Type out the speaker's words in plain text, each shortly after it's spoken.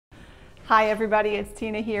Hi everybody, it's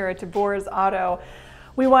Tina here at DeBoer's Auto.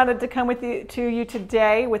 We wanted to come to you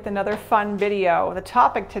today with another fun video. The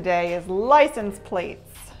topic today is license plates.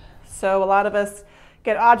 So a lot of us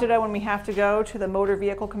get agita when we have to go to the Motor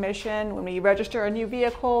Vehicle Commission, when we register a new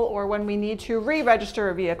vehicle, or when we need to re-register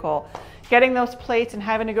a vehicle. Getting those plates and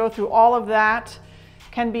having to go through all of that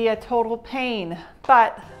can be a total pain.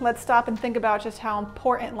 But let's stop and think about just how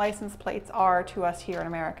important license plates are to us here in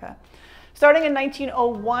America. Starting in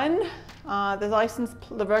 1901,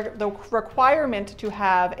 the requirement to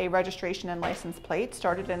have a registration and license plate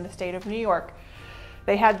started in the state of New York.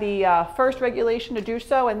 They had the first regulation to do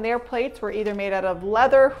so, and their plates were either made out of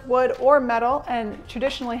leather, wood, or metal, and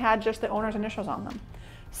traditionally had just the owner's initials on them.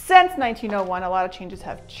 Since 1901, a lot of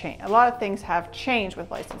things have changed with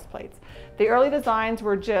license plates. The early designs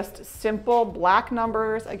were just simple black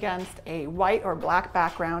numbers against a white or black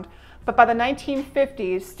background. But by the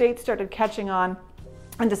 1950s, states started catching on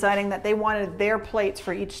and deciding that they wanted their plates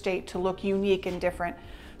for each state to look unique and different.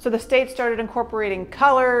 So the states started incorporating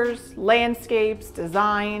colors, landscapes,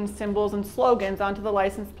 designs, symbols, and slogans onto the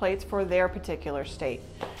license plates for their particular state.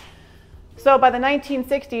 So by the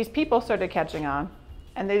 1960s, people started catching on,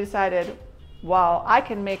 and they decided, well, I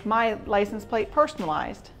can make my license plate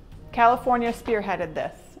personalized. California spearheaded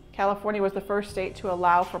this. California was the first state to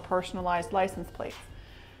allow for personalized license plates.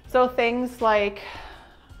 So things like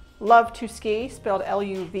love to ski, spelled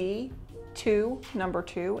L-U-V, 2, number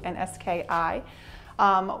 2, and S-K-I,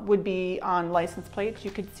 would be on license plates.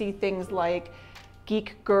 You could see things like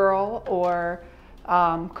geek girl or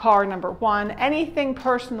car number 1. Anything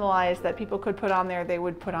personalized that people could put on there, they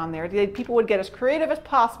would put on there. People would get as creative as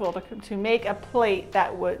possible to make a plate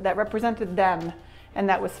that represented them and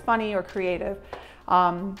that was funny or creative.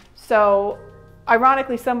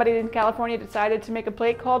 Ironically, somebody in California decided to make a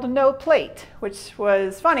plate called No Plate, which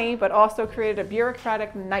was funny, but also created a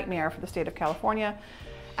bureaucratic nightmare for the state of California,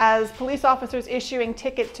 as police officers issuing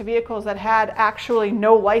tickets to vehicles that had actually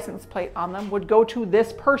no license plate on them would go to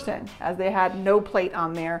this person, as they had no plate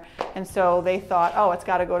on there, and so they thought, oh, it's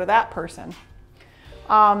got to go to that person.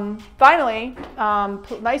 Finally,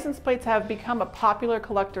 license plates have become a popular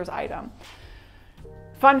collector's item.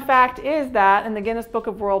 Fun fact is that in the Guinness Book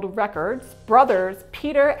of World Records, brothers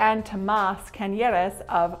Peter and Tomas Canyeres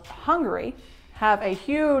of Hungary have a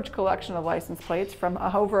huge collection of license plates from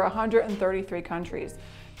over 133 countries.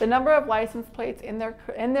 The number of license plates in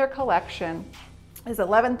their collection is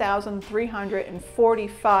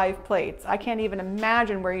 11,345 plates. I can't even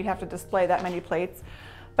imagine where you'd have to display that many plates.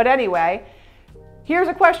 But anyway, here's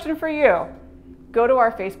a question for you. Go to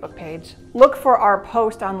our Facebook page, look for our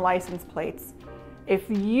post on license plates. If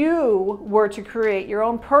you were to create your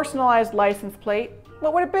own personalized license plate,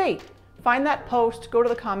 what would it be? Find that post, go to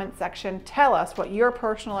the comment section, tell us what your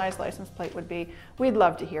personalized license plate would be. We'd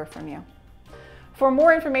love to hear from you. For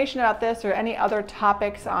more information about this or any other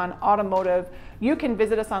topics on automotive, you can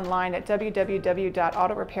visit us online at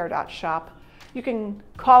www.autorepair.shop. You can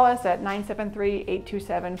call us at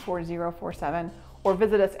 973-827-4047 or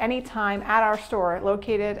visit us anytime at our store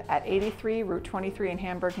located at 83 Route 23 in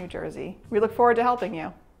Hamburg, New Jersey. We look forward to helping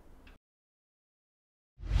you.